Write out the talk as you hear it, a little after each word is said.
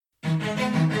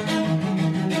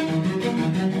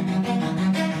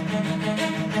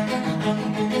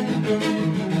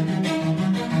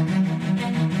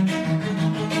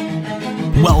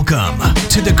Welcome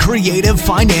to the Creative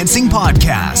Financing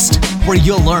Podcast, where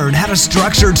you'll learn how to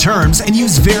structure terms and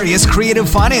use various creative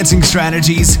financing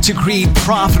strategies to create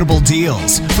profitable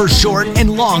deals for short and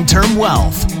long-term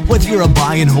wealth. Whether you're a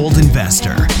buy and hold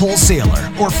investor,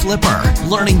 wholesaler, or flipper,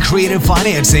 learning creative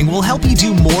financing will help you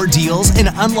do more deals and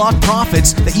unlock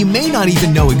profits that you may not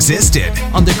even know existed.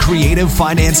 On the Creative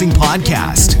Financing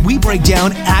Podcast, we break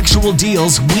down actual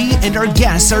deals we and our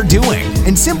guests are doing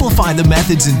and simplify the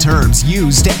methods and terms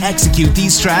used to execute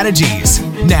these strategies.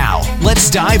 Now, let's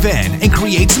dive in and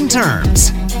create some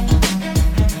terms.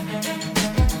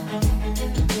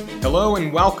 Hello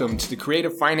and welcome to the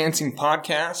Creative Financing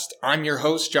Podcast. I'm your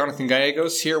host, Jonathan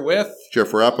Gallegos, here with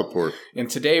Jeff Rappaport. And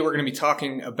today we're going to be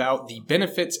talking about the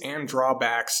benefits and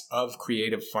drawbacks of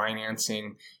creative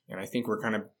financing. And I think we're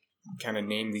kind of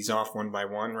name these off one by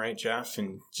one, right, Jeff?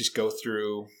 And just go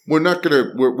through.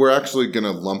 We're actually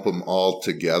gonna lump them all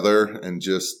together and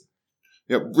just,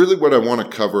 really what I want to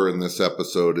cover in this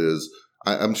episode is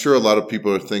I'm sure a lot of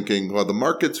people are thinking, well, the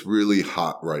market's really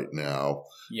hot right now.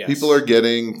 Yes. People are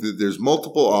there's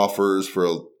multiple offers for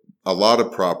a lot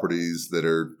of properties that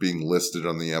are being listed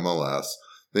on the MLS.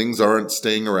 Things aren't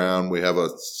staying around. We have a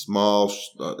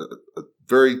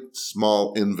very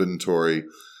small inventory.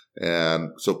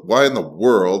 And so why in the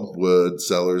world would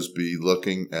sellers be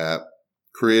looking at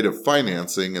creative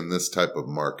financing in this type of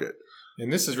market?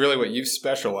 And this is really what you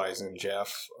specialize in,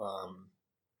 Jeff.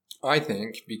 I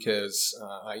think because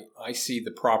I see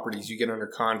the properties you get under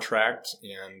contract,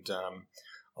 and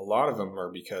a lot of them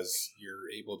are because you're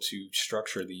able to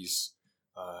structure these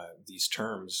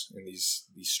terms and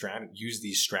use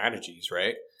these strategies,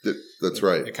 right? That's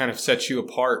right. It kind of sets you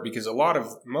apart because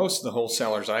most of the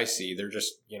wholesalers I see, they're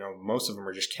just, most of them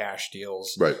are just cash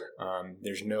deals. Right.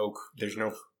 There's no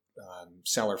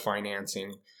seller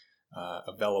financing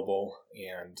available,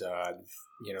 and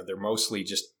they're mostly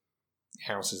just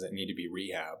houses that need to be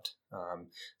rehabbed.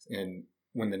 And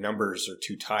when the numbers are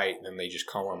too tight, then they just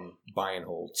call them buy and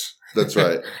holds. That's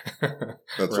right.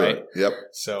 That's right. Yep.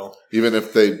 So even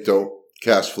if they don't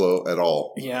cash flow at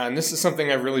all. Yeah, and this is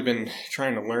something I've really been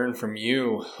trying to learn from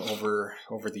you over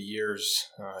the years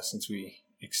since we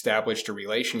established a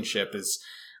relationship, is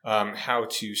how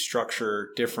to structure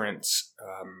different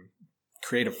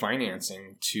creative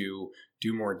financing to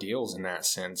do more deals in that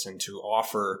sense and to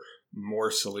offer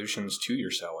more solutions to your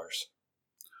sellers.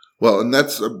 Well, and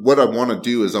that's what I want to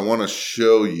do is I want to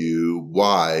show you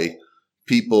why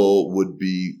people would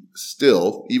be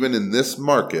still, even in this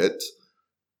market,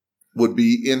 would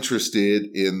be interested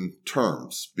in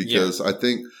terms. Because I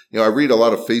think, I read a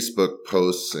lot of Facebook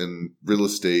posts in real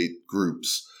estate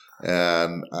groups,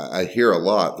 and I hear a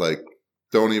lot like,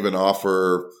 don't even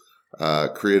offer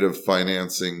creative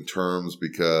financing terms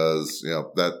because,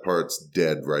 that part's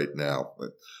dead right now.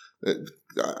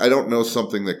 I don't know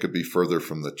something that could be further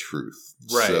from the truth.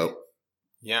 Right. So,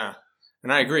 yeah.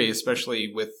 And I agree,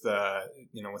 especially with,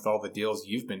 with all the deals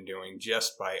you've been doing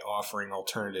just by offering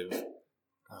alternative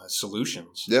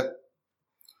solutions. Yeah.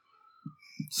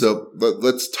 So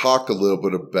let's talk a little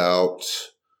bit about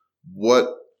what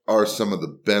are some of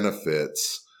the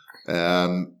benefits.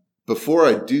 And before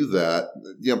I do that,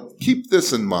 keep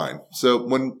this in mind. So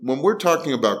when we're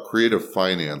talking about creative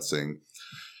financing,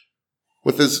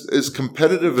 with as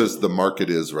competitive as the market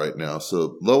is right now,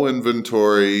 so low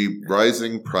inventory,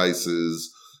 rising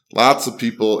prices, lots of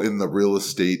people in the real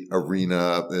estate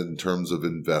arena in terms of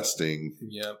investing.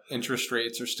 Yeah, interest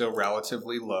rates are still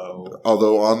relatively low,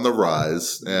 although on the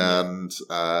rise. And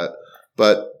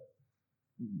but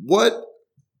what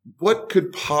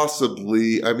could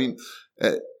possibly?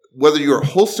 Whether you're a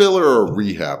wholesaler or a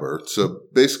rehabber, so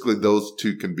basically those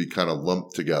two can be kind of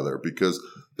lumped together because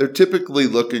they're typically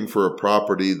looking for a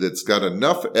property that's got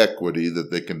enough equity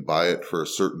that they can buy it for a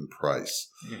certain price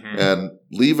and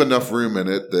leave enough room in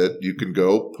it that you can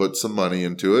go put some money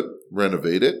into it,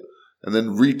 renovate it, and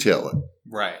then retail it.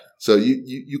 Right. So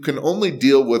you can only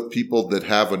deal with people that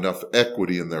have enough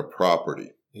equity in their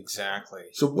property. Exactly.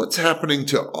 So what's happening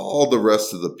to all the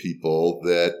rest of the people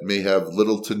that may have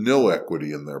little to no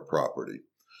equity in their property?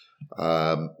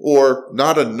 Or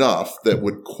not enough that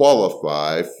would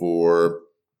qualify for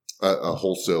a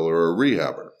wholesaler or a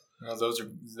rehabber. Well,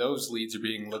 those leads are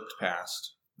being looked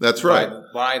past. That's right.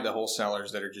 By the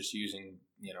wholesalers that are just using,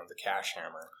 the cash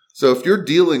hammer. So if you're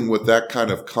dealing with that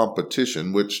kind of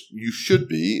competition, which you should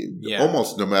be,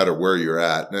 almost no matter where you're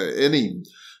at, any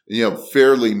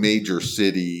fairly major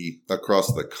city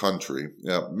across the country,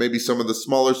 maybe some of the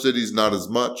smaller cities not as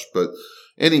much, but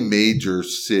any major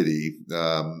city,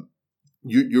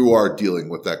 you are dealing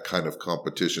with that kind of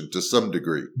competition to some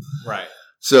degree. Right.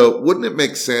 So wouldn't it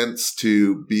make sense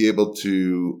to be able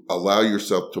to allow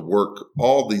yourself to work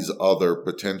all these other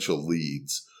potential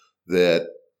leads that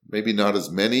maybe not as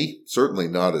many, certainly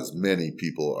not as many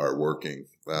people are working?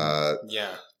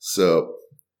 So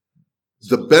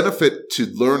the benefit to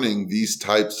learning these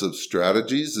types of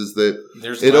strategies is that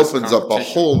it opens up a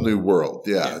whole new world.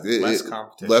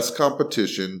 Less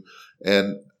competition.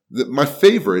 And my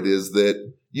favorite is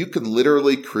that you can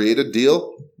literally create a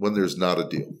deal when there's not a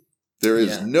deal. There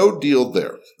is no deal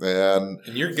there. And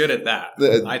you're good at that,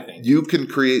 I think. You can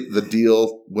create the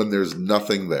deal when there's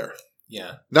nothing there.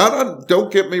 Yeah.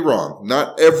 Don't get me wrong.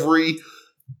 Not every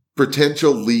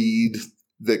potential lead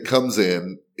that comes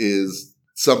in is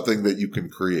something that you can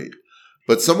create.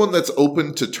 But someone that's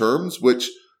open to terms, which,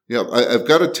 I've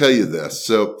got to tell you this.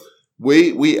 So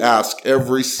we ask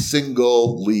every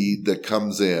single lead that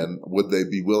comes in, would they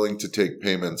be willing to take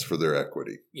payments for their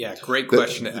equity? Yeah, great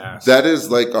question to ask. That is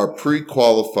like our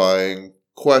pre-qualifying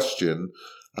question,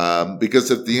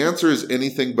 because if the answer is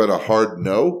anything but a hard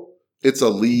no, it's a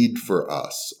lead for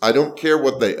us. I don't care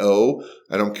what they owe.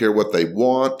 I don't care what they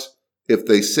want. If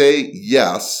they say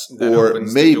yes that or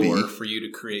opens maybe, the door for you to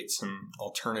create some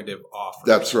alternative offers.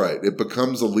 That's right. It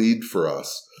becomes a lead for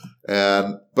us.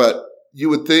 But you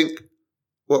would think,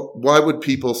 well, why would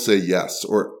people say yes?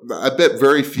 Or I bet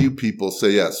very few people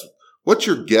say yes. What's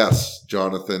your guess,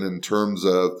 Jonathan, in terms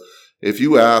of if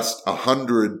you asked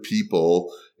 100 people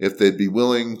if they'd be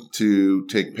willing to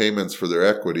take payments for their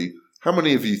equity, how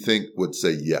many of you think would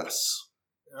say yes?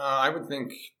 I would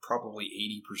think probably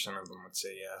 80% of them would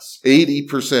say yes.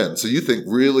 80%. So you think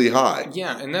really high.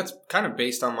 Yeah, and that's kind of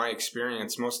based on my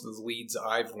experience. Most of the leads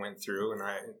I've went through and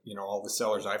all the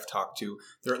sellers I've talked to,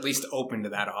 they're at least open to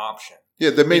that option.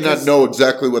 Yeah, they may not know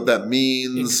exactly what that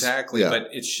means. Exactly, but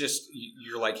it's just,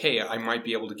 you're like, hey, I might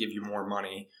be able to give you more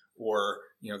money, or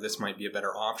this might be a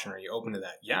better option. Are you open to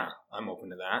that? Yeah, I'm open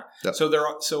to that. Yep.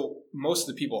 So most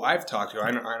of the people I've talked to,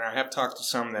 and I have talked to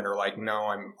some that are like, no,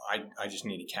 I just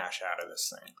need to cash out of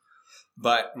this thing.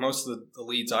 But most of the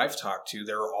leads I've talked to,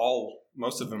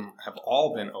 most of them have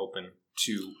all been open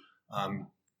to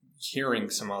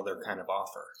hearing some other kind of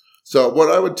offer. So what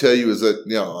I would tell you is that,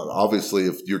 obviously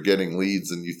if you're getting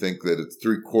leads and you think that it's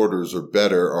 3/4 or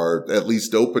better or at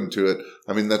least open to it,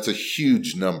 I mean, that's a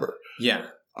huge number. Yeah.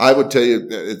 I would tell you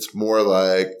it's more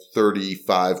like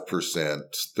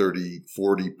 35%,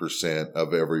 40%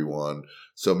 of everyone.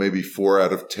 So maybe 4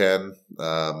 out of 10,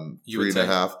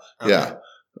 3.5. Okay. Yeah.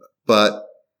 But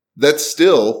that's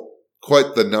still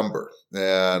quite the number.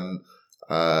 And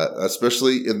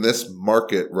especially in this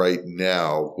market right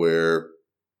now where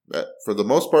for the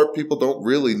most part, people don't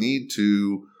really need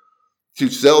to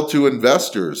sell to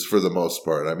investors for the most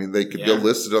part. I mean, they could go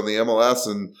list it on the MLS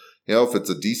and, if it's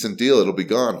a decent deal, it'll be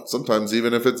gone. Sometimes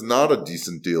even if it's not a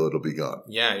decent deal, it'll be gone.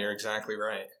 Yeah, you're exactly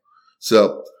right.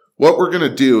 So what we're going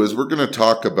to do is we're going to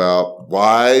talk about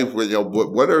why,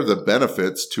 what are the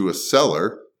benefits to a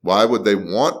seller? Why would they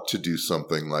want to do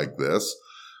something like this?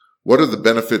 What are the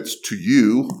benefits to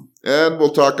you? And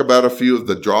we'll talk about a few of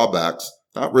the drawbacks.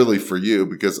 Not really for you,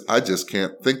 because I just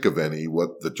can't think of any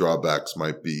what the drawbacks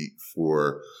might be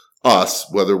for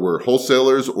us, whether we're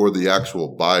wholesalers or the actual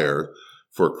buyer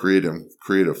for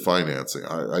creative financing.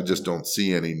 I just don't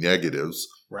see any negatives.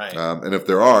 Right. And if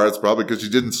there are, it's probably because you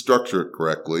didn't structure it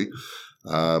correctly,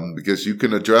 because you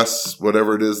can address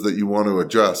whatever it is that you want to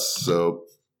address. So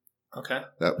okay,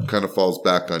 that kind of falls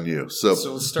back on you. So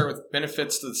let's start with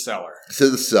benefits to the seller. To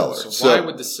the seller. So why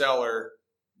would the seller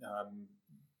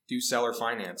do seller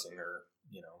financing or,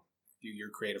 do your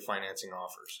creative financing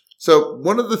offers? So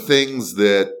one of the things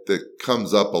that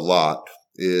comes up a lot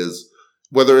is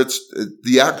whether it's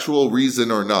the actual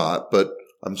reason or not, but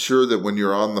I'm sure that when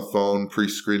you're on the phone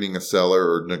pre-screening a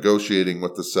seller or negotiating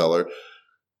with the seller,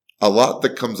 a lot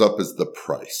that comes up is the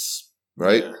price,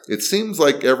 right? Yeah. It seems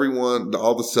like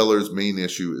all the sellers' main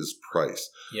issue is price.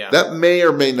 Yeah. That may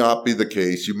or may not be the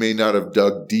case. You may not have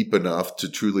dug deep enough to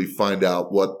truly find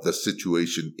out what the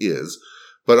situation is.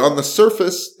 But on the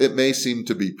surface, it may seem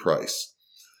to be price.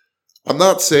 I'm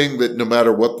not saying that no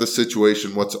matter what the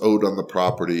situation, what's owed on the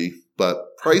property,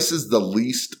 but price is the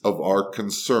least of our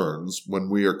concerns when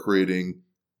we are creating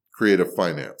creative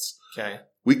finance. Okay.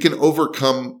 We can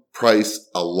overcome price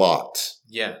a lot.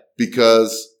 Yeah.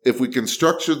 Because if we can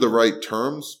structure the right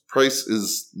terms, price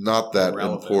is not that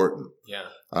important. Yeah.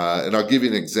 And I'll give you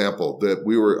an example that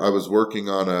I was working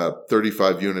on a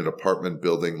 35-unit apartment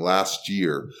building last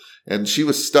year, and she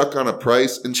was stuck on a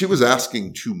price and she was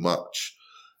asking too much.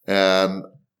 And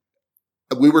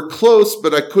we were close,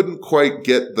 but I couldn't quite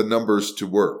get the numbers to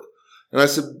work. And I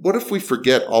said, what if we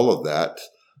forget all of that?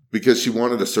 because she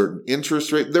wanted a certain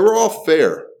interest rate. They were all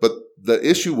fair, but the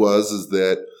issue is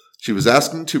that she was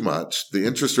asking too much. The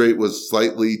interest rate was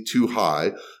slightly too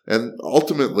high, and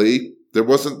ultimately there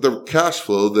wasn't the cash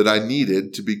flow that I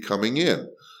needed to be coming in.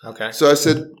 Okay. So I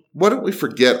said, why don't we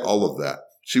forget all of that?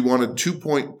 She wanted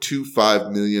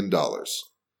 $2.25 million.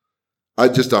 I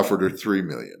just offered her $3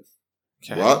 million.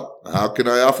 Okay. What? How can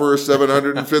I offer her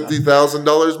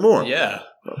 $750,000 more? Yeah.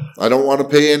 I don't want to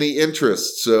pay any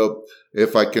interest. So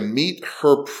if I can meet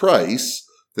her price,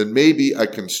 then maybe I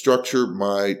can structure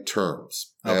my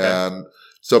terms. Okay. And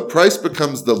so price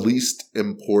becomes the least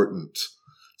important.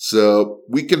 So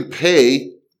we can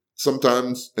pay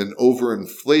sometimes an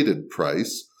overinflated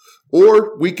price,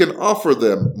 or we can offer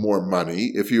them more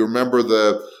money. If you remember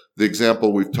the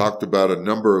example we've talked about a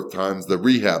number of times, the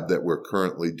rehab that we're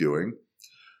currently doing,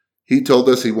 he told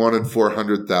us he wanted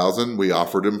 $400,000. We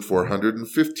offered him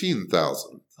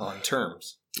 $415,000 on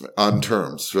terms. On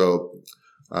terms. So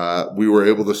we were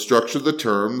able to structure the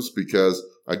terms because,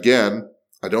 again,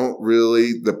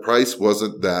 the price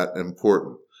wasn't that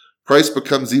important. Price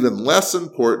becomes even less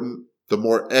important the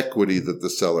more equity that the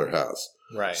seller has.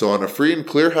 Right. So on a free and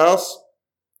clear house,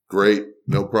 great,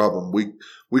 no problem.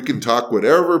 We can talk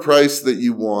whatever price that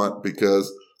you want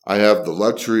because I have the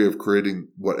luxury of creating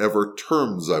whatever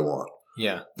terms I want.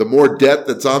 Yeah. The more debt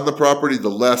that's on the property, the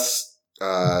less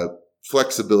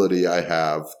flexibility I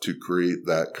have to create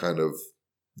that kind of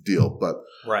deal. But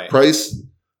right. Price,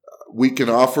 we can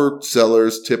offer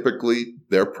sellers typically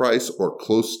their price or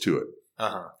close to it.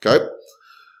 Uh-huh. Okay?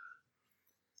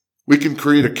 We can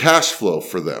create a cash flow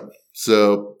for them.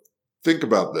 So think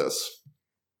about this.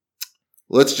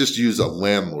 Let's just use a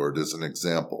landlord as an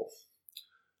example.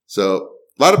 So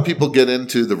a lot of people get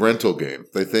into the rental game.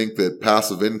 They think that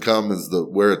passive income is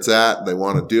where it's at and they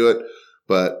want to do it,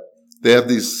 but they have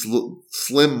these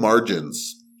slim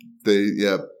margins. They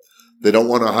don't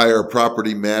want to hire a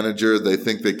property manager. They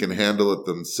think they can handle it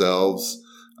themselves.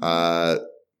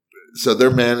 So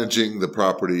they're managing the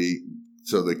property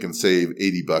so they can save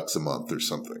 $80 a month or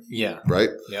something. Yeah. Right?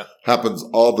 Yeah. Happens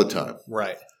all the time.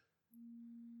 Right.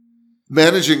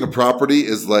 Managing a property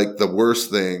is like the worst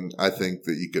thing I think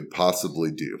that you could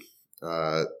possibly do.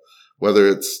 Whether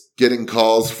it's getting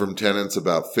calls from tenants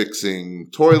about fixing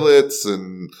toilets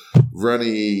and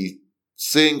runny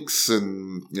sinks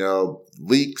and,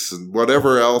 leaks and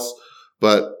whatever else,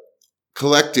 but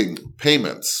collecting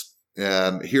payments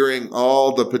and hearing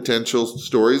all the potential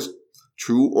stories,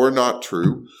 true or not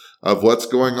true, of what's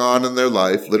going on in their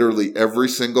life literally every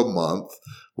single month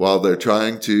while they're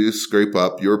trying to scrape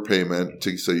up your payment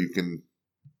so you can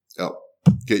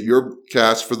get your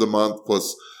cash for the month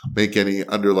plus make any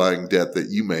underlying debt that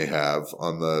you may have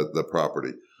on the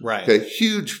property. Right. Okay,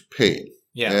 huge pain.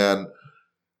 Yeah. And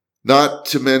not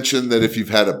to mention that if you've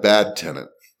had a bad tenant,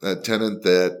 a tenant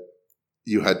that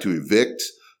you had to evict,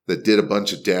 that did a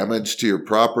bunch of damage to your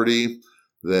property,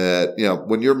 that,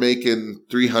 when you're making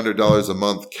 $300 a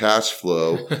month cash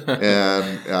flow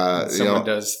and, someone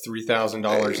does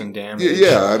 $3,000 in damage.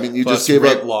 Yeah. I mean, you plus just gave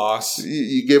up loss.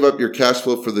 You gave up your cash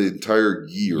flow for the entire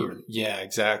year. Yeah,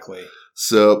 exactly.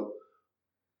 So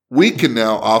we can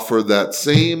now offer that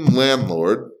same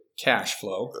landlord cash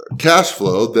flow. That's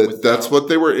what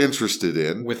they were interested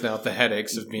in. Without the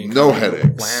headaches of being no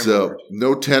headaches. Landlord. So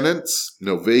no tenants,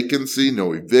 no vacancy,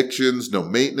 no evictions, no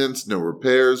maintenance, no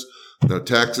repairs, no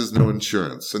taxes, no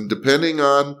insurance. And depending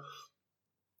on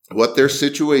what their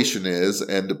situation is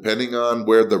and depending on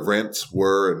where the rents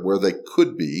were and where they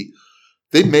could be,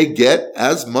 they may get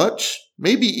as much,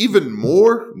 maybe even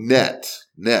more net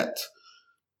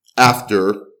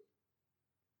after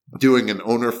doing an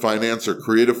owner finance or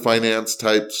creative finance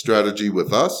type strategy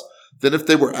with us than if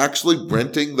they were actually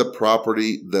renting the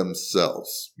property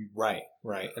themselves. Right.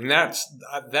 And that's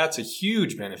a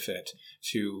huge benefit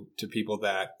to people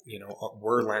that,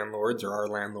 were landlords or are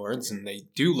landlords, and they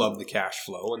do love the cash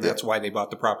flow, and that's why they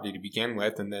bought the property to begin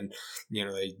with. And then,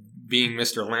 they, being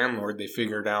Mr. Landlord, they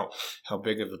figured out how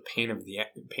big of a pain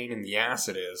in the ass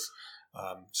it is.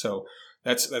 So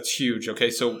that's huge. Okay.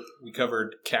 So we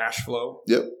covered cash flow.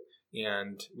 Yep.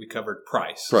 And we covered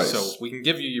price. Price. So we can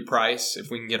give you your price if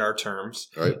we can get our terms.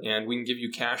 Right. And we can give you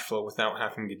cash flow without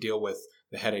having to deal with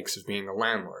the headaches of being a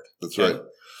landlord. That's right.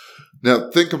 Now,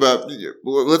 think about,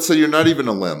 let's say you're not even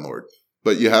a landlord,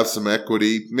 but you have some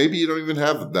equity. Maybe you don't even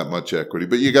have that much equity,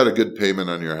 but you got a good payment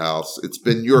on your house. It's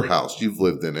been your house. You've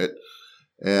lived in it.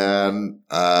 And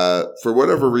for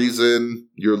whatever reason,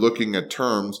 you're looking at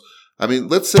terms. I mean,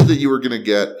 let's say that you were going to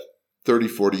get $30,000,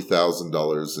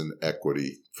 $40,000 in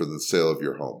equity for the sale of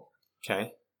your home.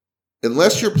 Okay.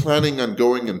 Unless you're planning on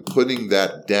going and putting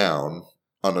that down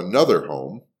on another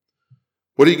home,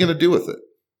 What are you going to do with it?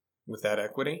 With that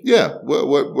equity? Yeah.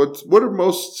 What are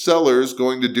most sellers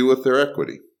going to do with their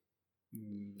equity?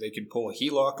 They could pull a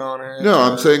HELOC on it. No,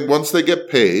 I'm saying once they get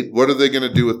paid, what are they going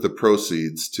to do with the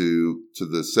proceeds to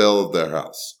the sale of their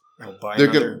house?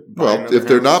 If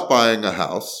they're not buying a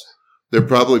house, they're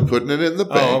probably putting it in the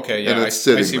bank. Oh, okay, yeah, and it's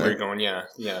sitting I see there. where you're going.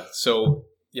 Yeah. So,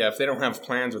 yeah, if they don't have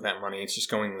plans with that money, it's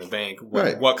just going in the bank.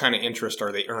 Right. What kind of interest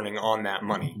are they earning on that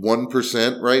money?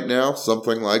 1% right now,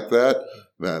 something like that.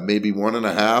 Maybe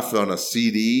 1.5% on a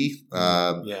CD.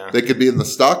 They could be in the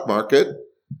stock market.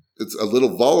 It's a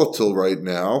little volatile right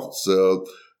now, so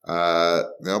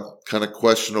kind of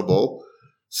questionable.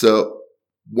 So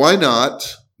why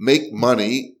not make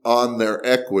money on their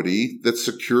equity that's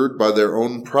secured by their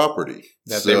own property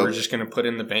that they were just going to put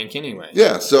in the bank anyway?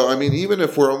 Yeah. So I mean, even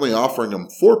if we're only offering them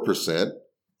 4%,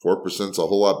 4% is a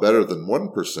whole lot better than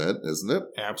 1%, isn't it?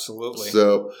 Absolutely.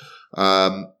 So,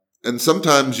 and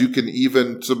sometimes you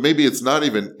can so maybe it's not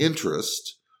even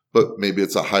interest, but maybe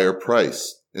it's a higher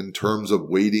price in terms of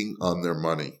waiting on their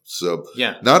money. So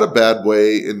not a bad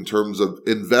way in terms of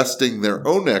investing their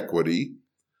own equity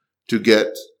to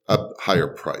get a higher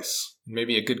price.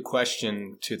 Maybe a good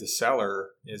question to the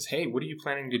seller is, hey, what are you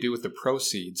planning to do with the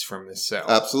proceeds from this sale?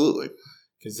 Absolutely.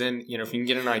 Because then, if you can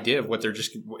get an idea of what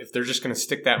if they're just going to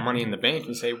stick that money in the bank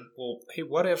and say, well, hey,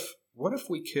 what if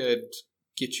we could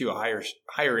get you a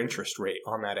higher interest rate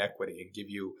on that equity and give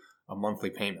you a monthly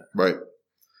payment? Right.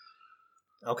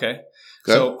 Okay.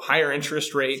 So higher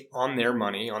interest rate on their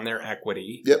money, on their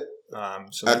equity. Yep.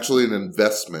 So actually an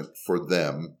investment for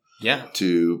them. Yeah.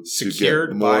 To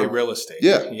secured get more, by real estate.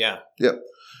 Yeah. Yeah. Yep.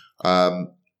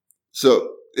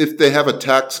 So if they have a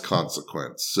tax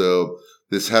consequence, so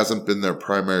this hasn't been their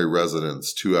primary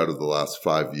residence 2 out of the last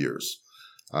 5 years.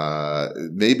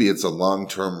 Maybe it's a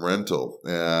long-term rental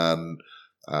and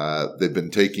they've been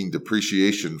taking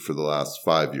depreciation for the last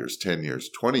 5 years, 10 years,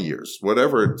 20 years,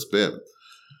 whatever it's been.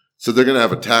 So they're going to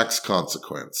have a tax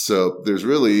consequence. So there's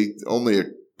really only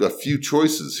a few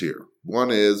choices here.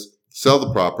 One is sell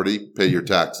the property, pay your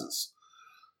taxes.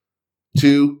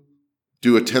 2,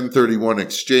 do a 1031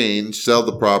 exchange, sell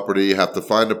the property, have to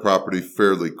find a property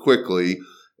fairly quickly,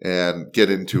 and get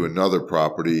into another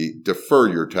property, defer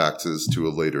your taxes to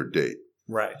a later date.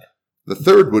 Right. The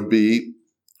third would be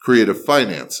creative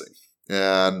financing.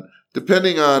 And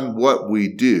depending on what we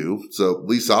do, so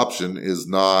lease option is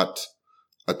not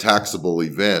a taxable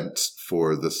event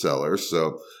for the seller,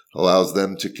 so allows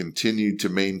them to continue to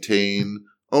maintain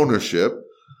ownership,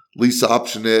 lease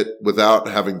option it without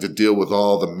having to deal with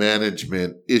all the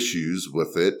management issues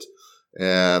with it,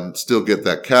 and still get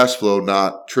that cash flow,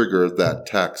 not trigger that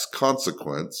tax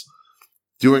consequence.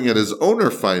 Doing it as owner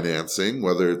financing,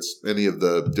 whether it's any of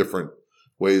the different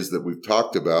ways that we've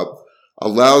talked about,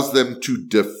 allows them to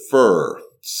defer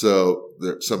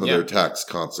some of their tax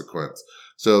consequence.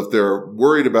 So if they're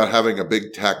worried about having a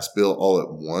big tax bill all at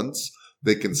once,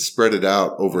 they can spread it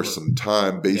out over some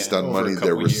time based on money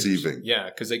they're receiving. Yeah,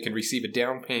 because they can receive a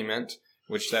down payment,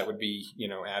 which that would be,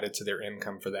 added to their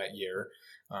income for that year.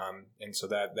 And so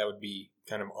that would be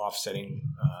kind of offsetting,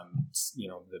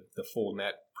 the full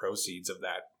net proceeds of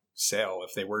that sale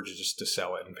if they were just to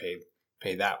sell it and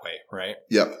pay that way, right?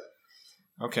 Yep.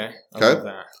 Okay. I love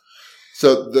that.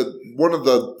 So one of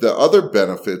the other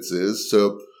benefits is,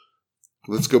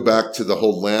 let's go back to the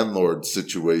whole landlord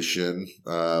situation.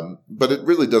 But it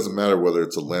really doesn't matter whether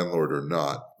it's a landlord or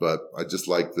not. But I just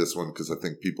like this one because I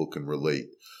think people can relate.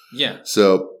 Yeah.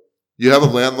 So you have a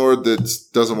landlord that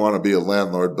doesn't want to be a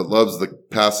landlord, but loves the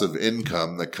passive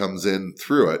income that comes in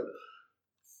through it.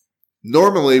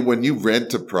 Normally, when you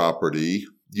rent a property,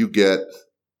 you get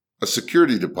a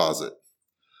security deposit.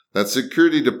 That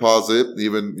security deposit,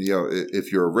 even,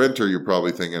 if you're a renter, you're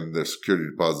probably thinking the security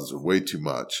deposits are way too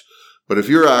much. But if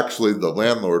you're actually the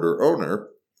landlord or owner,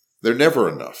 they're never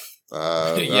enough.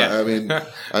 I mean,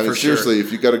 seriously,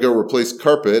 if you got to go replace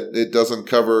carpet, it doesn't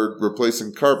cover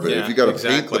replacing carpet. If you got to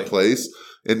paint the place,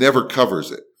 it never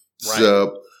covers it. Right.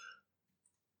 So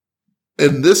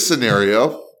in this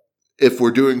scenario, if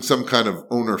we're doing some kind of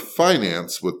owner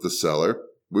finance with the seller,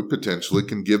 we potentially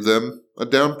can give them a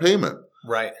down payment.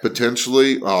 Right.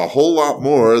 Potentially a whole lot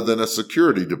more than a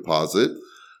security deposit.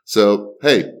 So,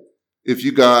 hey, if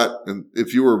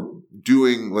you were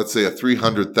doing, let's say, a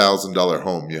 $300,000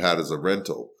 home you had as a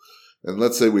rental, and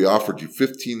let's say we offered you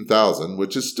 $15,000,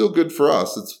 which is still good for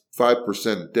us, it's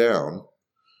 5% down,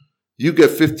 you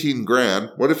get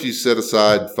 $15,000. What if you set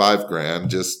aside $5,000?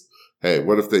 Just, hey,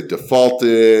 what if they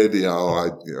defaulted?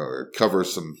 Cover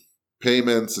some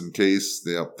payments in case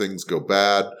things go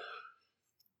bad.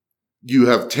 you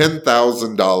have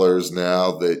 $10,000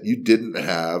 now that you didn't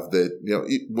have that,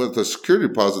 with a security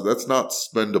deposit, that's not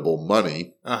spendable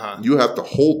money. You have to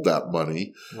hold that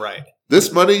money. Right.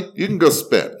 This money you can go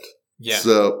spend. Yeah.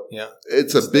 So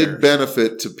it's a big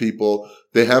benefit to people.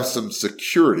 They have some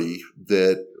security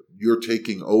that you're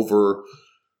taking over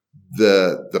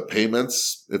the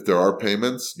payments. If there are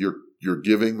payments, you're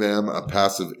giving them a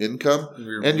passive income,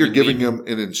 and you're giving them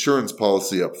an insurance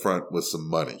policy up front with some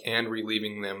money. And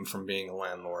relieving them from being a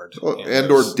landlord.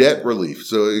 And or debt relief.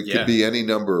 So it could be any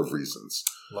number of reasons.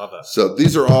 Love it. So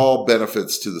these are all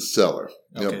benefits to the seller.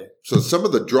 Okay. So some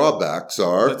of the drawbacks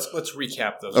are... Let's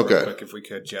recap those real quick if we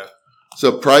could, Jeff.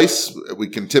 So price, we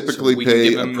can typically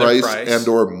pay a price and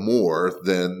or more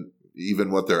than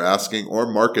even what they're asking, or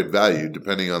market value,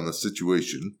 depending on the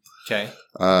situation. Okay.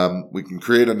 We can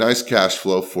create a nice cash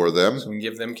flow for them. So we can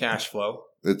give them cash flow.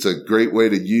 It's a great way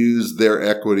to use their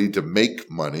equity to make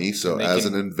money. So as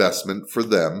an investment for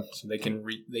them. So they can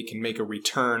make a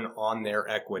return on their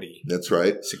equity. That's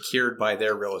right. Secured by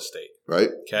their real estate. Right.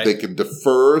 Okay. They can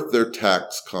defer their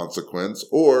tax consequence,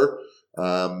 or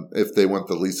if they went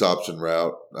the lease option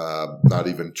route, not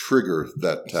even trigger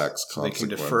that tax consequence. They can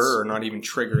defer or not even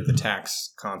trigger the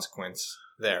tax consequence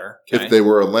there. Okay. If they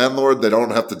were a landlord, they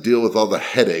don't have to deal with all the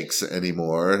headaches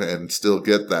anymore and still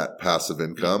get that passive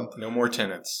income. No more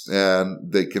tenants.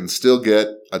 And they can still get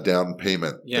a down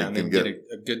payment. Yeah, and they can get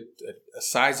a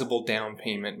sizable down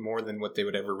payment, more than what they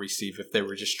would ever receive if they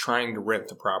were just trying to rent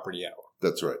the property out.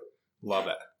 That's right. Love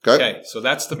it. Okay, so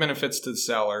that's the benefits to the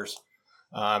sellers.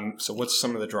 So what's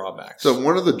some of the drawbacks? So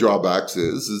one of the drawbacks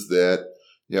is that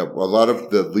a lot of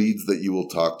the leads that you will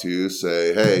talk to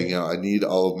say, hey, I need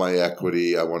all of my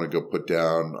equity. I want to go put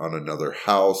down on another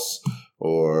house,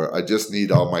 or I just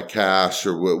need all my cash,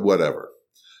 or whatever.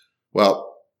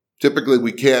 Well, typically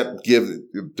we can't give,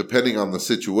 depending on the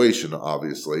situation,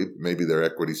 obviously. Maybe their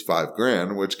equity's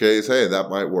 $5,000, in which case, hey, that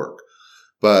might work.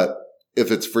 But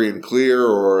if it's free and clear,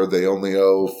 or they only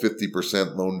owe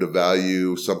 50% loan to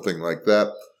value, something like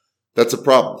that, that's a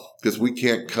problem, because we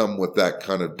can't come with that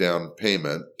kind of down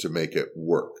payment to make it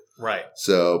work. Right.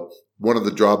 So one of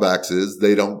the drawbacks is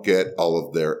they don't get all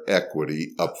of their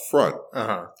equity up front.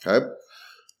 Okay.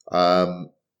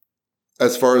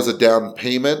 As far as a down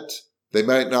payment, they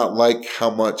might not like how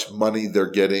much money they're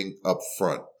getting up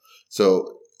front.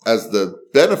 So as the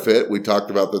benefit, we talked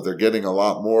about that they're getting a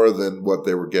lot more than what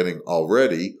they were getting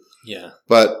already. Yeah.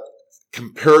 But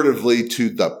comparatively to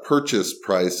the purchase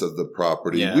price of the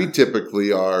property, we typically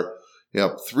are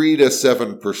 3 to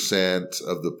 7%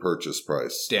 of the purchase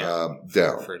price down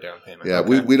for a down payment. Yeah,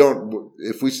 okay. we don't.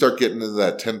 If we start getting into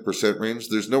that 10% range,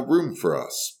 there's no room for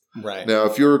us. Right now,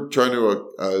 if you're trying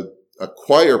to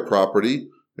acquire property,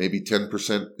 maybe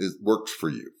 10% works for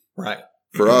you. Right.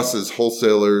 For us as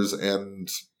wholesalers and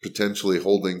potentially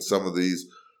holding some of these,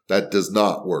 that does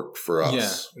not work for us.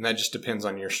 Yeah, and that just depends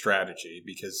on your strategy,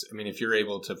 because, if you're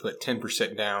able to put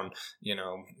 10% down,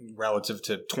 relative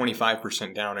to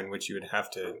 25% down, in which you would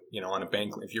have to, on a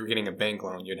bank, if you're getting a bank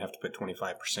loan, you'd have to put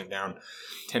 25% down.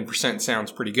 10%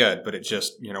 sounds pretty good, but it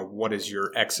just, what is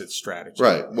your exit strategy?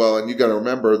 Right. Well, and you got to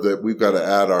remember that we've got to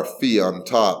add our fee on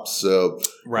top. So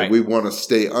we want to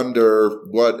stay under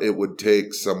what it would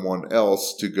take someone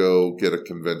else to go get a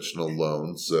conventional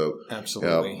loan. So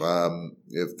absolutely.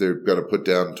 If they've got to put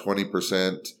down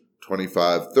 20%,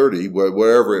 25, 30,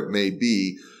 wherever it may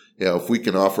be, if we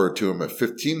can offer it to them at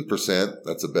 15%,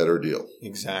 that's a better deal.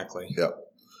 Exactly. Yep.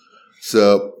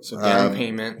 So down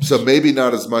payment. So maybe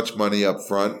not as much money up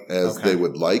front as they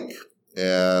would like.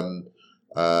 And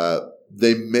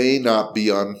they may not be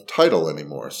on title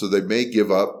anymore. So they may give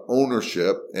up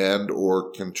ownership and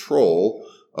or control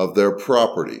of their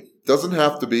property. Doesn't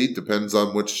have to be, depends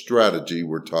on which strategy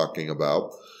we're talking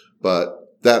about. But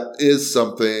that is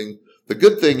something. The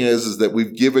good thing is that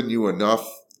we've given you enough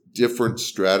different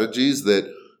strategies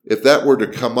that if that were to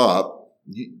come up,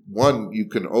 you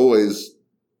can always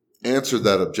answer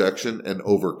that objection and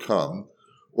overcome,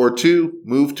 or two,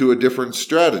 move to a different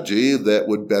strategy that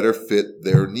would better fit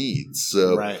their needs.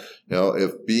 So,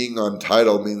 if being on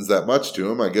title means that much to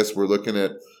them, I guess we're looking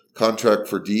at contract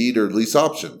for deed or lease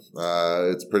option.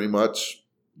 It's pretty much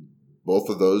both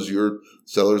of those, your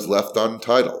seller's left on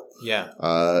title. Yeah.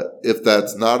 If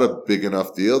that's not a big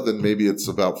enough deal, then maybe it's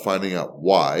about finding out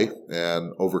why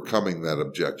and overcoming that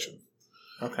objection.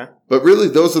 Okay. But really,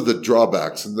 those are the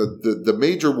drawbacks. And the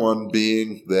major one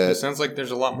being that... It sounds like there's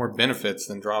a lot more benefits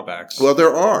than drawbacks. Well,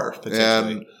 there are.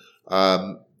 And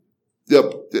I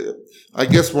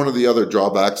guess one of the other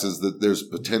drawbacks is that there's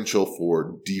potential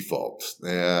for default.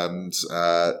 And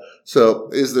so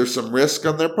is there some risk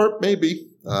on their part? Maybe.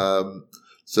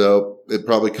 So it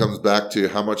probably comes back to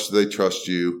how much do they trust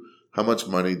you? How much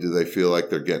money do they feel like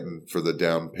they're getting for the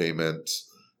down payment?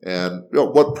 And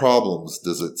what problems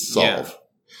does it solve? Yeah.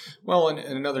 Well, and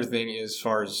another thing is, as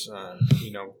far as,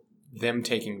 them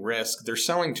taking risk, they're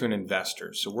selling to an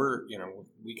investor. So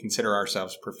we consider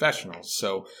ourselves professionals.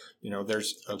 So,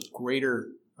 there's a greater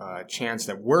chance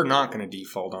that we're not going to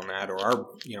default on that,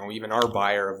 or even our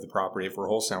buyer of the property, if we're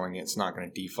wholesaling it, it's not going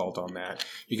to default on that,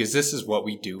 because this is what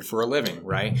we do for a living,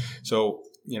 right? So,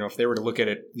 if they were to look at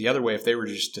it the other way, if they were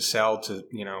just to sell to,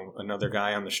 another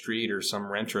guy on the street or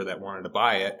some renter that wanted to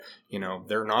buy it,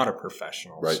 they're not a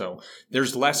professional. Right. So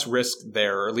there's less risk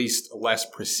there, or at least less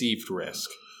perceived risk.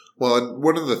 Well, and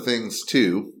one of the things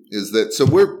too is that,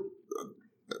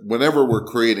 whenever we're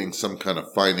creating some kind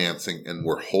of financing and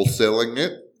we're wholesaling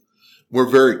it, we're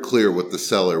very clear with the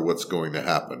seller what's going to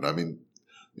happen. I mean,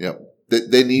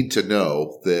 they need to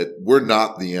know that we're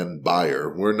not the end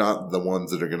buyer. We're not the ones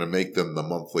that are going to make them the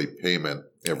monthly payment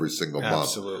every single month.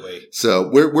 Absolutely. So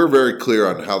we're very clear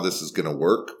on how this is going to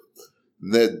work.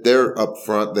 That they're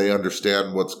upfront. They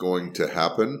understand what's going to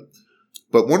happen.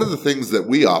 But one of the things that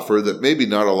we offer that maybe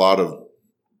not a lot of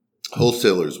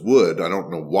wholesalers would, I don't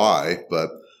know why, but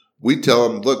we tell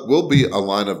them, look, we'll be a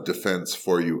line of defense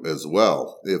for you as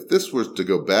well. If this was to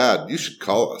go bad, you should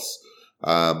call us.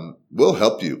 We'll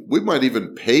help you. We might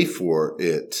even pay for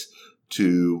it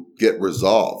to get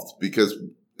resolved, because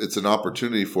it's an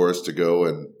opportunity for us to go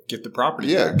and get the property.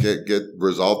 Yeah, get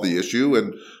resolve the issue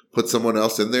and put someone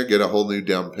else in there, get a whole new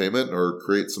down payment, or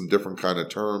create some different kind of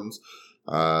terms.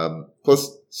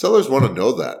 Plus, sellers want to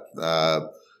know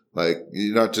that. Like,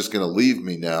 you're not just going to leave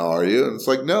me now, are you? And it's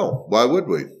like, no, why would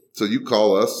we? So you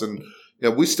call us, and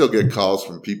we still get calls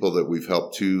from people that we've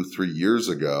helped 2-3 years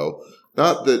ago.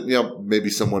 Not that, maybe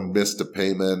someone missed a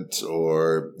payment,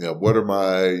 or, what am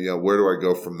I, where do I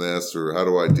go from this, or how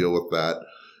do I deal with that?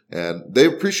 And they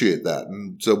appreciate that.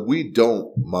 And so we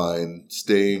don't mind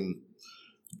staying,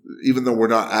 even though we're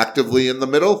not actively in the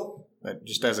middle. But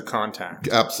just as a contact.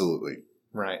 Absolutely.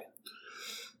 Right.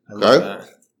 I love that.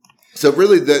 So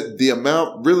really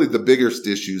the biggest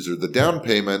issues are the down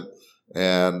payment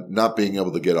and not being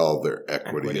able to get all of their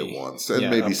equity at once, and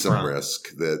maybe some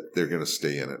risk that they're going to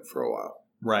stay in it for a while.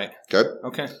 Right.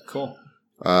 Okay, cool.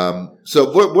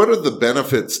 So what are the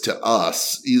benefits to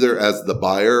us, either as the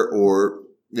buyer or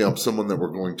someone that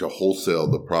we're going to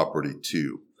wholesale the property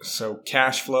to? So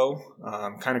cash flow,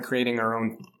 kind of creating our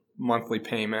own monthly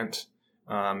payment,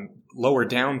 lower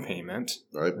down payment,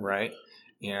 right?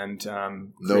 And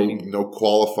no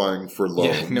qualifying for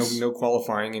loans. Yeah, no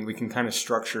qualifying, and we can kind of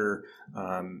structure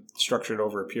it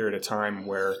over a period of time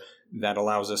where that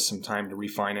allows us some time to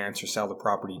refinance or sell the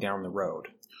property down the road.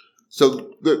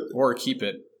 So or keep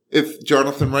it. If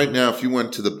Jonathan, right now, if you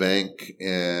went to the bank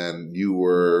and you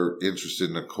were interested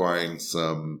in acquiring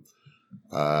some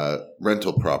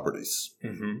rental properties,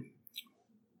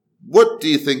 what do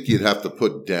you think you'd have to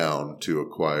put down to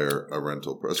acquire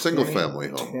a single-family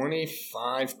home?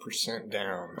 25%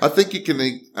 down. I think you can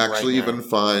actually even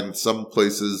find some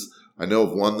places. I know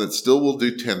of one that still will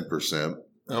do 10%.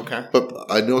 Okay. But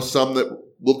I know some that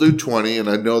will do 20, and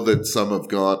I know that some have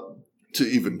gone to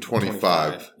even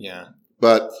 25. Yeah.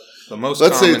 But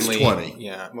let's say it's 20.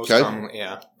 Yeah. Commonly,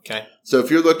 yeah. Okay. So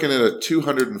if you're looking at a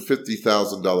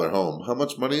 $250,000 home, how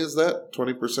much money is that?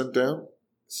 20% down?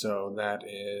 So that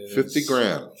is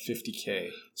 $50,000.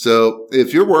 $50K. So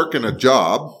if you're working a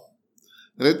job,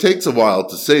 and it takes a while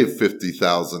to save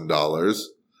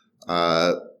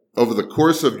 $50,000, over the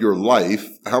course of your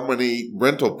life, how many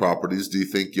rental properties do you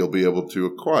think you'll be able to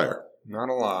acquire? Not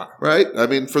a lot. Right? I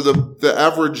mean, for the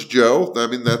average Joe, I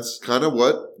mean, that's kind of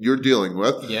what you're dealing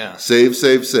with. Yeah. Save,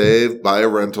 buy a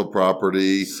rental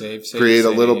property, create a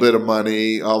little bit of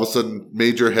money, all of a sudden,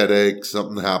 major headache,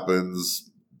 something happens,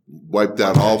 wiped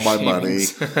out all my money.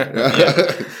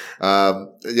 Save,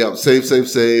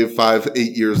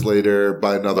 5-8 years later,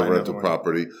 buy another rental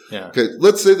property. Yeah. Okay.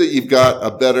 Let's say that you've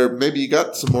got maybe you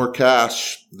got some more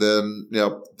cash than,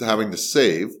 having to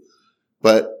save,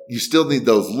 but you still need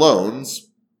those loans.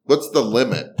 What's the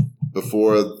limit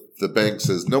before the bank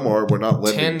says, no more, we're not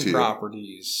lending to you? 10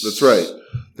 properties. That's right.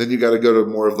 Then you got to go to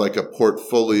more of like a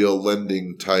portfolio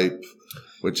lending type,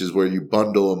 which is where you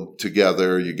bundle them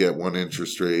together. You get one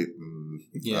interest rate, and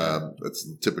that's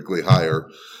typically higher.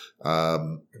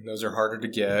 And those are harder to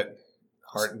get.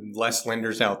 Less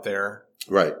lenders out there.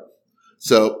 Right.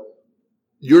 So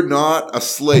you're not a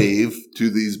slave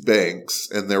to these banks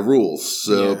and their rules.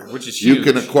 So which is you huge.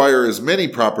 can acquire as many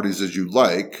properties as you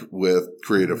like with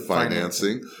creative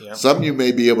financing. Yep. Some you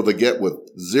may be able to get with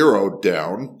zero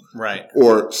down. Right.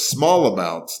 Or small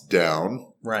amounts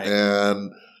down. Right.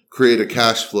 And create a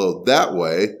cash flow that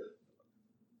way.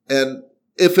 And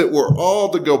if it were all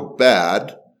to go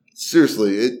bad,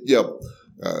 seriously,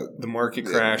 the market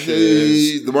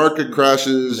crashes. The market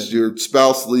crashes. Your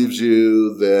spouse leaves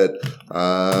you. That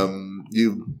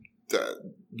you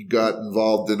got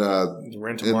involved in a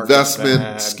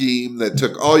investment scheme that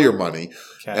took all your money,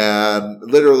 and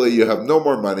literally you have no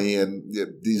more money, and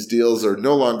these deals are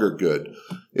no longer good.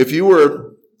 If you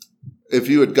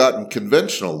had gotten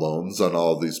conventional loans on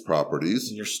all these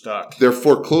properties, you're stuck. They're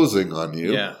foreclosing on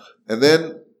you, and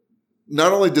then.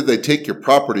 Not only did they take your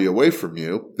property away from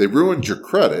you, they ruined your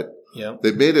credit. Yep.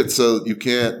 They made it so you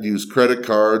can't use credit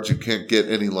cards, you can't get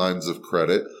any lines of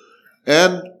credit.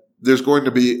 And there's going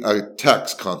to be a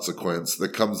tax consequence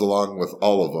that comes along with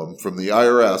all of them from the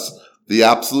IRS, the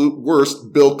absolute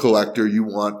worst bill collector you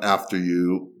want after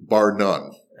you, bar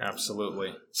none.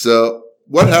 Absolutely. So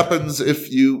what happens if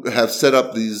you have set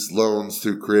up these loans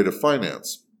through creative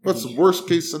finance? What's the worst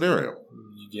case scenario?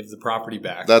 Give the property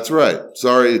back. That's right.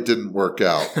 Sorry, it didn't work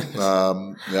out.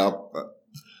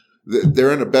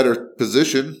 They're in a better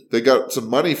position. They got some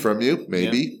money from you,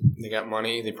 maybe. Yeah, they got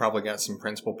money. They probably got some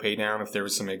principal pay down if there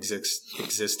was some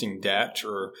existing debt,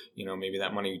 or maybe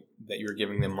that money that you were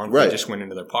giving them monthly just went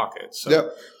into their pocket. So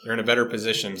they're in a better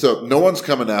position. So no one's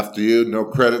coming after you. No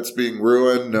credit's being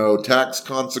ruined. No tax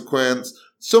consequence.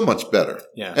 So much better.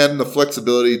 Yeah. And the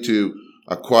flexibility to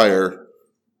acquire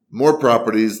more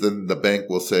properties than the bank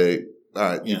will say, all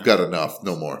right, you've got enough,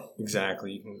 no more.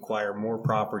 Exactly. You can acquire more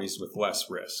properties with less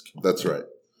risk. That's right.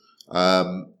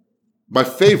 My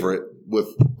favorite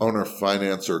with owner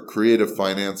finance or creative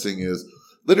financing is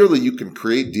literally you can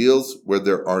create deals where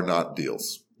there are not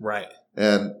deals. Right.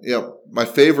 And, my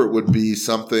favorite would be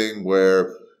something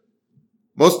where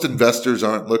most investors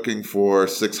aren't looking for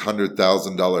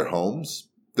 $600,000 homes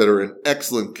that are in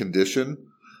excellent condition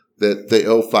that they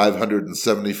owe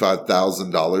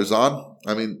 $575,000 on.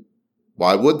 I mean,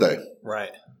 why would they?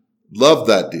 Right. Love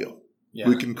that deal. Yeah.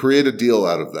 We can create a deal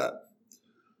out of that.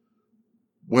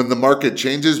 When the market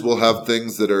changes, we'll have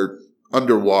things that are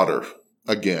underwater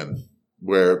again,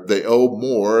 where they owe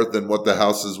more than what the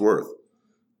house is worth.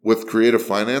 With creative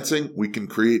financing, we can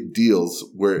create deals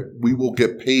where we will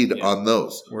get paid on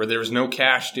those. Where there was no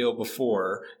cash deal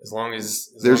before, as long as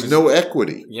no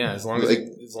equity. Yeah, as long as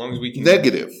we can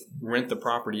rent the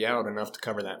property out enough to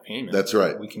cover that payment. That's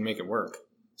right. We can make it work.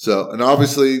 So, and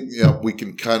obviously, we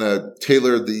can kind of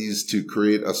tailor these to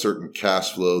create a certain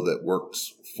cash flow that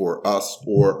works for us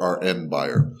or our end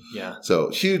buyer. Yeah. So,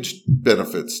 huge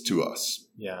benefits to us.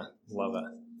 Yeah, love it.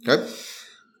 Okay.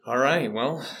 All right.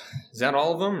 Well, is that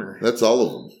all of them? Or? That's all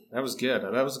of them. That was good.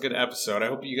 That was a good episode. I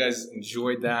hope you guys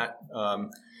enjoyed that.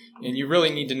 And you really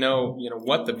need to know,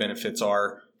 what the benefits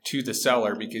are to the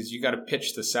seller, because you got to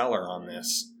pitch the seller on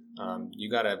this. You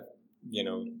got to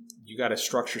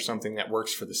structure something that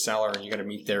works for the seller, and you got to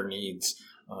meet their needs.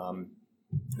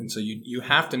 And so you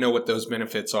have to know what those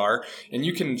benefits are, and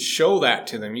you can show that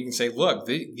to them. You can say, look,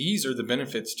 these are the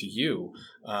benefits to you.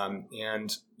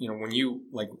 And when you,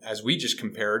 as we just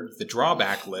compared the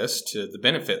drawback list to the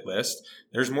benefit list,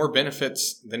 there's more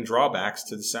benefits than drawbacks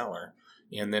to the seller.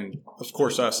 And then, of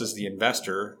course, us as the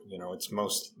investor,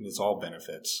 it's all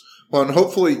benefits. Well, and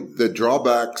hopefully the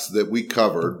drawbacks that we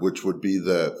covered, which would be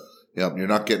you're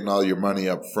not getting all your money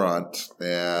up front,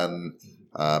 and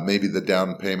maybe the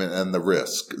down payment and the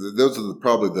risk. Those are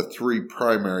probably the three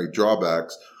primary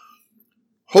drawbacks.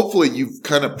 Hopefully you've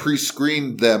kind of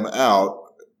pre-screened them out,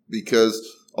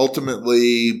 because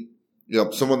ultimately,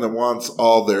 someone that wants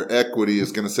all their equity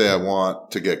is going to say, I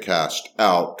want to get cashed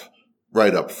out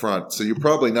right up front. So you're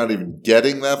probably not even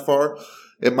getting that far.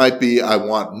 It might be, I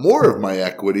want more of my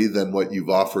equity than what you've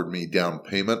offered me down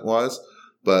payment wise.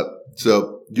 But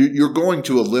so you're going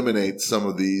to eliminate some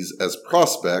of these as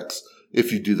prospects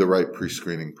if you do the right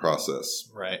pre-screening process.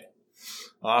 Right.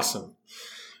 Awesome.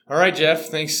 All right, Jeff.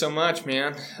 Thanks so much,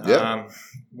 man. Yeah.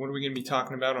 What are we going to be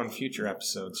talking about on future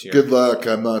episodes here? Good luck.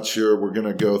 I'm not sure. We're going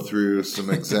to go through some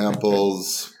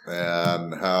examples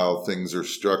and how things are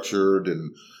structured,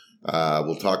 and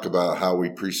we'll talk about how we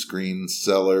pre-screen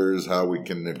sellers, how we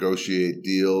can negotiate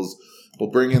deals.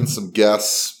 We'll bring in some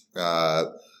guests. I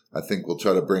think we'll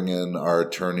try to bring in our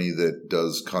attorney that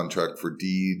does contract for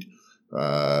deed.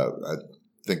 I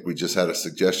think we just had a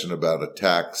suggestion about a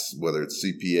tax, whether it's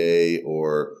CPA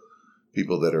or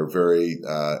people that are very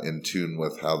in tune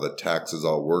with how the taxes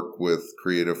all work with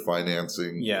creative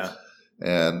financing. Yeah.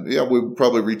 And we'll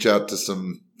probably reach out to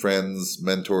some friends,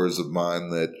 mentors of mine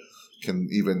that can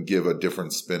even give a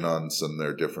different spin on some of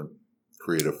their different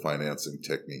creative financing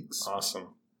techniques.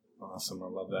 Awesome. Awesome. I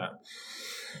love that.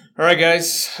 All right,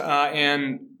 guys.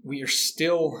 And we are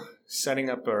still setting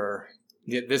up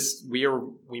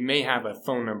we may have a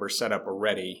phone number set up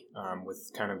already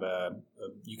with kind of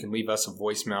you can leave us a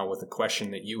voicemail with a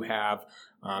question that you have.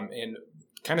 And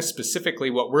kind of specifically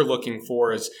what we're looking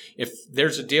for is if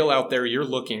there's a deal out there you're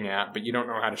looking at, but you don't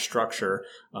know how to structure,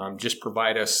 just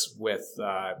provide us with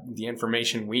the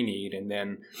information we need. And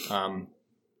then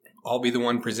I'll be the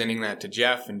one presenting that to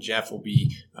Jeff, and Jeff will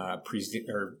be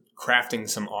crafting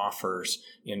some offers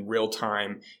in real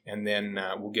time. And then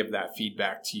we'll give that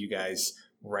feedback to you guys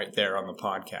right there on the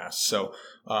podcast. So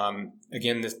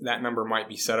again, that number might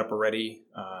be set up already,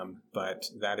 but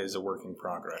that is a work in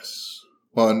progress.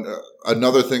 Well, and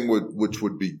another thing which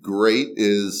would be great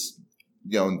is,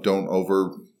 don't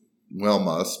overwhelm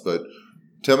us, but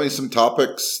tell me some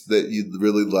topics that you'd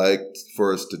really like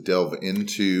for us to delve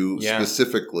into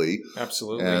specifically.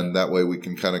 Absolutely. And that way we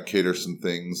can kind of cater some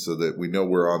things so that we know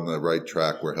we're on the right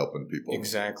track. We're helping people.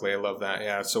 Exactly. I love that.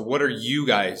 Yeah. So what are you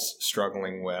guys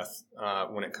struggling with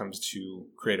when it comes to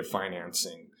creative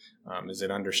financing? Is it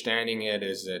understanding it?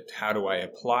 Is it how do I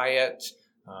apply it?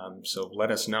 So let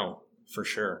us know. For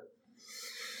sure.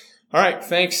 All right.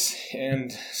 Thanks.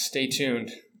 And stay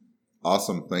tuned.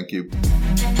 Awesome. Thank you.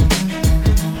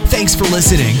 Thanks for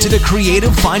listening to the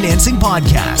Creative Financing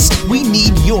Podcast. We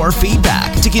need your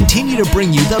feedback to continue to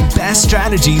bring you the best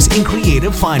strategies in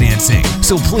creative financing.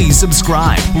 So please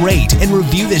subscribe, rate, and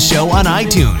review the show on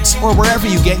iTunes or wherever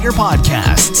you get your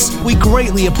podcasts. We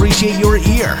greatly appreciate your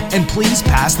ear, and please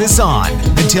pass this on.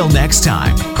 Until next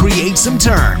time, create some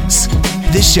terms.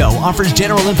 This show offers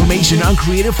general information on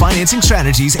creative financing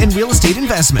strategies and real estate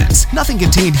investments. Nothing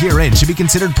contained herein should be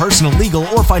considered personal, legal,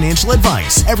 or financial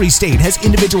advice. Every state has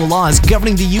individual laws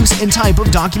governing the use and type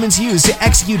of documents used to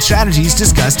execute strategies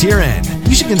discussed herein.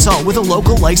 You should consult with a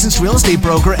local licensed real estate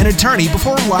broker and attorney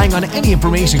before relying on any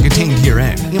information contained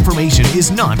herein. Information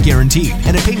is not guaranteed,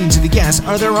 and opinions of the guests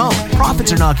are their own.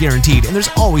 Profits are not guaranteed, and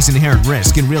there's always inherent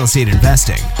risk in real estate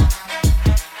investing.